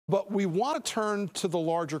But we want to turn to the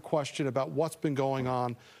larger question about what's been going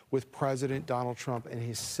on with President Donald Trump and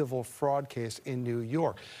his civil fraud case in New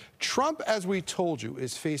York. Trump, as we told you,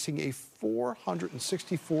 is facing a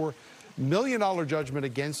 $464 million judgment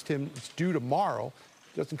against him. It's due tomorrow.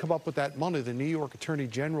 Doesn't come up with that money, the New York Attorney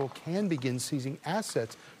General can begin seizing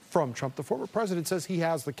assets from Trump. The former president says he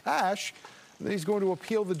has the cash, and then he's going to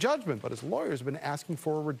appeal the judgment, but his lawyers have been asking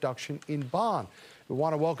for a reduction in bond. We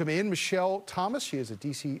want to welcome in Michelle Thomas. She is a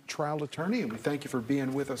D.C. trial attorney, and we thank you for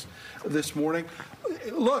being with us this morning.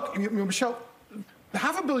 Look, Michelle,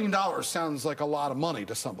 $500 million sounds like a lot of money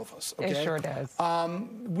to some of us. Okay? It sure does.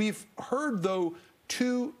 We've heard, though,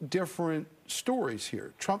 two different stories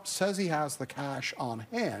here. Trump says he has the cash on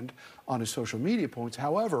hand on his social media points.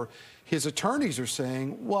 However, his attorneys are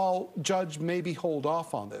saying, well, Judge, maybe hold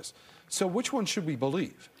off on this. So which one should we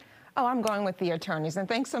believe? Oh, I'm going with the attorneys, and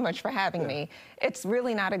thanks so much for having me. It's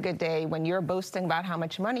really not a good day when you're boasting about how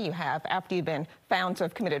much money you have after you've been found to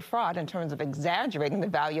have committed fraud in terms of exaggerating the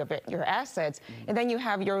value of your assets, and then you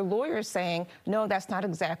have your lawyers saying, no, that's not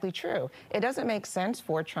exactly true. It doesn't make sense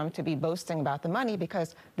for Trump to be boasting about the money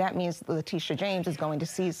because that means Letitia James is going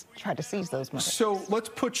to try to seize those money. So let's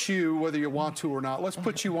put you, whether you want to or not, let's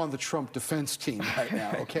put you on the Trump defense team right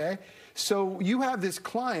now, okay? So you have this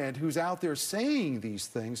client who's out there saying these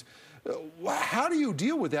things. How do you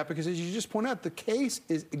deal with that? Because as you just point out, the case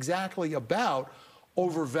is exactly about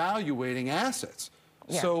overvaluating assets.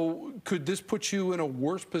 Yeah. So could this put you in a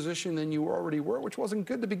worse position than you already were, which wasn't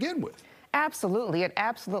good to begin with? Absolutely. It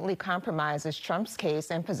absolutely compromises Trump's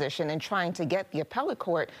case and position in trying to get the appellate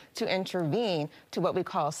court to intervene to what we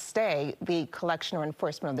call stay the collection or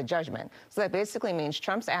enforcement of the judgment. So that basically means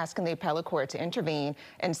Trump's asking the appellate court to intervene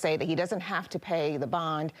and say that he doesn't have to pay the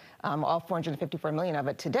bond, all $454 million of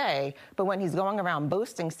it today, but when he's going around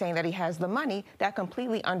boasting, saying that he has the money, that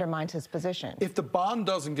completely undermines his position. If the bond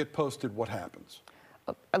doesn't get posted, what happens?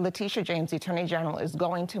 Letitia James, the Attorney General, is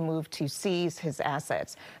going to move to seize his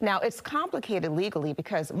assets. Now, it's complicated legally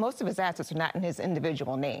because most of his assets are not in his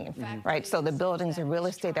individual name, right? So the buildings and real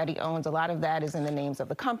estate that he owns, a lot of that is in the names of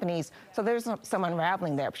the companies. So there's some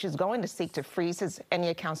unraveling there. She's going to seek to freeze any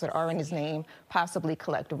accounts that are in his name, possibly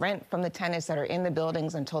collect rent from the tenants that are in the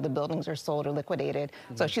buildings until the buildings are sold or liquidated.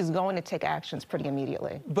 So she's going to take actions pretty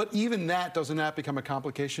immediately. But even that, doesn't that become a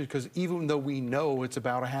complication? Because even though we know it's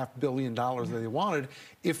about $500 million that they wanted,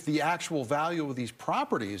 if the actual value of these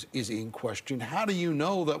properties is in question, how do you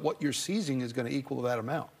know that what you're seizing is going to equal that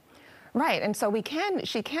amount? Right, and so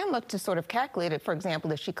she can look to sort of calculate it. For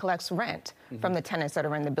example, if she collects rent from the tenants that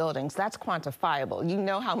are in the buildings, that's quantifiable. You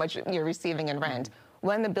know how much you're receiving in rent.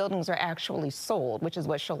 When the buildings are actually sold, which is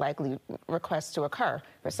what she'll likely request to occur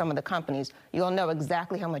for some of the companies, you'll know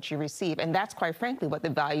exactly how much you receive, and that's quite frankly what the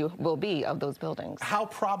value will be of those buildings. How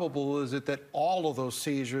probable is it that all of those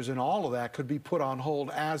seizures and all of that could be put on hold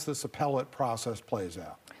as this appellate process plays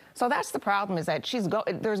out? So that's the problem, is that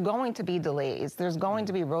there's going to be delays. There's going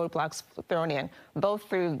to be roadblocks thrown in, both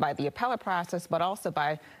by the appellate process, but also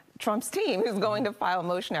by Trump's team is going to file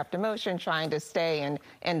motion after motion trying to stay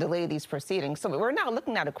and delay these proceedings. So we're not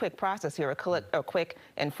looking at a quick process here, a quick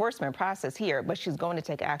enforcement process here, but she's going to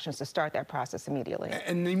take actions to start that process immediately.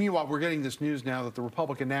 And meanwhile, we're getting this news now that the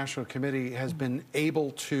Republican National Committee has been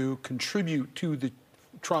able to contribute to the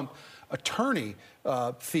Trump attorney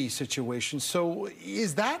fee situation. So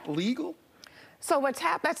is that legal? So what's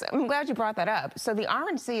happened, I'm glad you brought that up. So the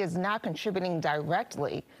RNC is not contributing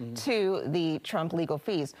directly to the Trump legal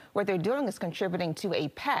fees. What they're doing is contributing to a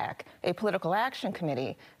PAC, a political action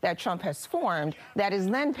committee that Trump has formed that is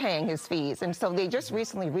then paying his fees. And so they just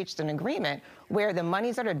recently reached an agreement where the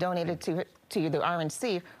monies that are donated to the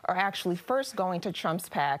RNC are actually first going to Trump's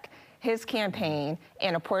PAC, his campaign,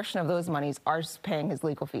 and a portion of those monies are paying his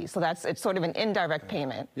legal fees. So it's sort of an indirect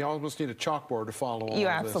payment. You almost need a chalkboard to follow all of this. You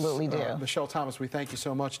absolutely do. Michelle Thomas, we thank you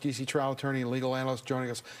so much. D.C. trial attorney and legal analyst joining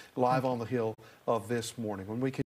us live on the Hill of this morning. When we